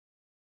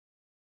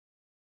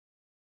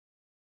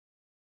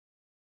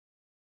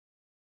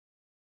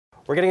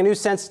We're getting a new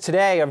sense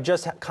today of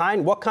just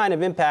what kind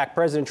of impact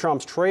President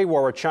Trump's trade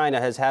war with China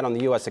has had on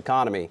the U.S.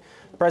 economy.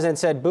 The president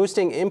said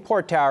boosting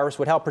import tariffs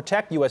would help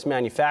protect U.S.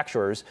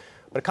 manufacturers,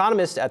 but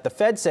economists at the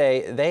Fed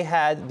say they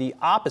had the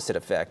opposite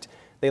effect.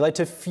 They led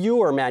to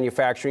fewer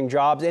manufacturing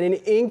jobs and an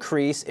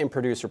increase in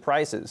producer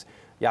prices.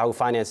 Yahoo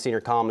Finance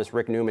senior columnist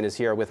Rick Newman is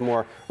here with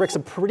more. Rick,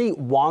 some pretty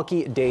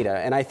wonky data,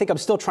 and I think I'm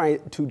still trying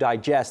to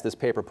digest this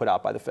paper put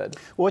out by the Fed.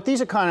 Well, what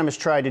these economists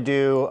tried to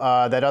do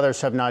that others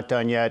have not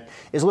done yet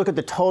is look at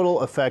the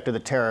total effect of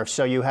the tariffs.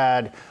 So you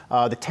had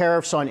the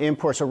tariffs on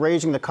imports, so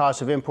raising the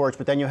cost of imports,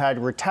 but then you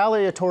had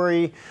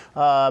retaliatory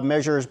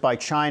measures by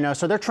China.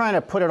 So they're trying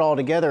to put it all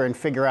together and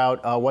figure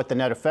out what the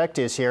net effect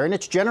is here. And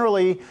it's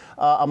generally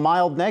a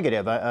mild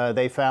negative.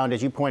 They found,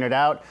 as you pointed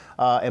out,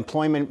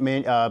 employment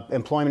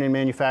in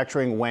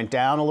manufacturing went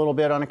down a little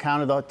bit on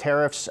account of the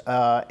tariffs,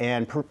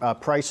 and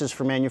prices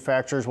for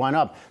manufacturers went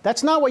up.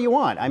 That's not what you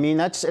want. I mean,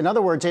 in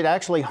other words, it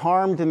actually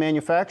harmed the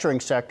manufacturing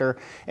sector.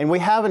 And we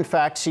have, in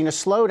fact, seen a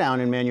slowdown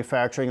in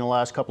manufacturing in the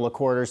last couple of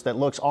quarters that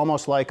looks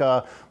almost like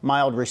a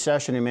mild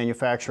recession in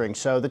manufacturing.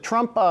 So the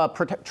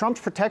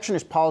Trump's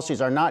protectionist policies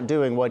are not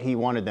doing what he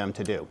wanted them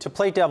to do. To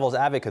play devil's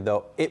advocate,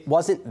 though, it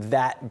wasn't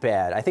that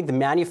bad. I think the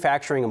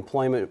manufacturing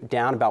employment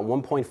down about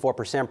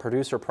 1.4%,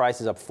 producer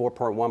prices up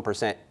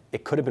 4.1%.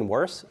 It could have been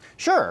worse?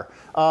 Sure.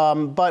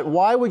 But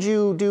why would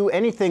you do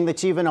anything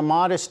that's even a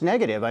modest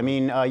negative? I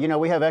mean,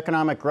 we have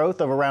economic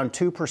growth of around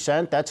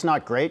 2%. That's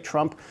not great.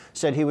 Trump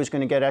said he was going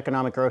to get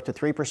economic growth to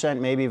 3%,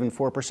 maybe even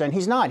 4%.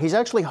 He's not. He's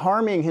actually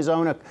harming his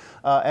own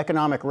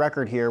economic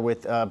record here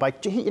with,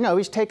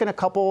 he's taken a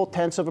couple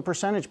tenths of a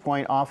percentage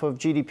point off of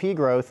GDP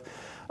growth.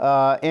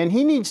 And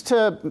he needs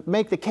to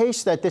make the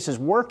case that this is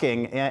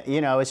working,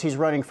 as he's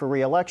running for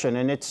re-election,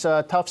 and it's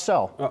a tough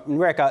sell.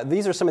 Rick,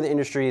 these are some of the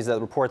industries that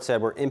the report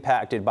said were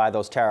impacted by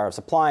those tariffs: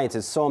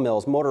 appliances,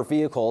 sawmills, motor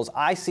vehicles.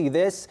 I see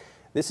this.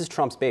 This is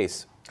Trump's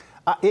base.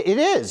 It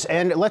is,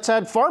 and let's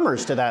add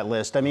farmers to that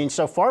list. I mean,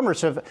 so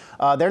farmers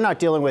they're not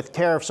dealing with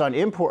tariffs on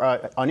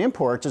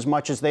imports as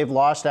much as they've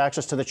lost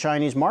access to the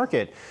Chinese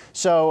market.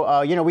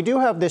 So, we do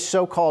have this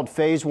so-called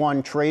Phase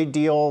 1 trade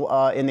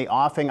deal in the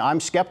offing. I'm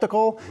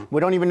skeptical. We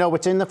don't even know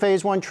what's in the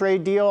Phase 1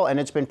 trade deal, and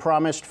it's been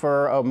promised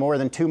for more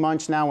than 2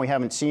 months now. We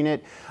haven't seen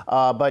it.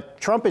 But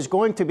Trump is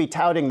going to be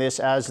touting this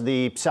as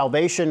the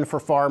salvation for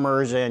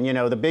farmers and,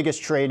 the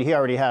biggest trade. He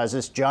already has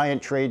this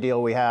giant trade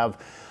deal we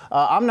have.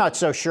 I'm not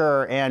so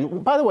sure.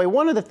 And by the way,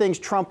 one of the things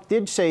Trump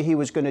did say he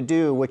was going to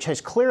do, which has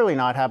clearly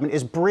not happened,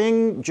 is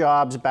bring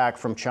jobs back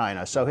from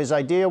China. So his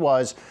idea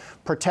was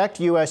protect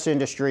U.S.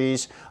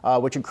 industries,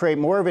 which would create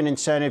more of an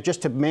incentive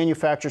just to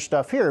manufacture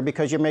stuff here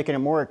because you're making it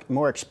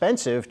more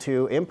expensive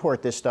to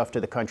import this stuff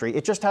to the country.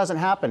 It just hasn't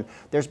happened.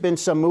 There's been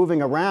some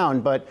moving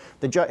around, but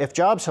if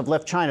jobs have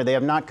left China, they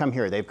have not come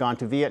here. They've gone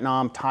to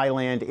Vietnam,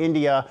 Thailand,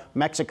 India,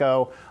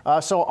 Mexico.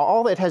 So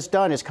all it has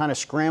done is kind of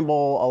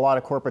scramble a lot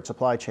of corporate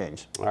supply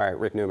chains. All right,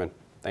 Rick Newman,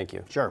 thank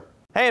you. Sure.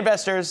 Hey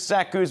investors,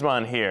 Zach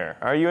Guzman here.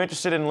 Are you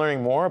interested in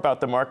learning more about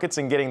the markets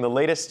and getting the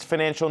latest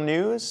financial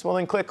news? Well,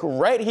 then click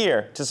right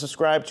here to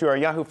subscribe to our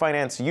Yahoo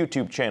Finance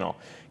YouTube channel.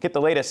 Get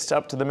the latest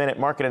up-to-the-minute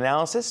market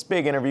analysis,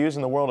 big interviews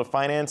in the world of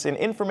finance, and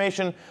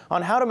information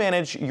on how to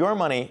manage your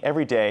money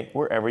every day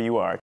wherever you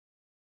are.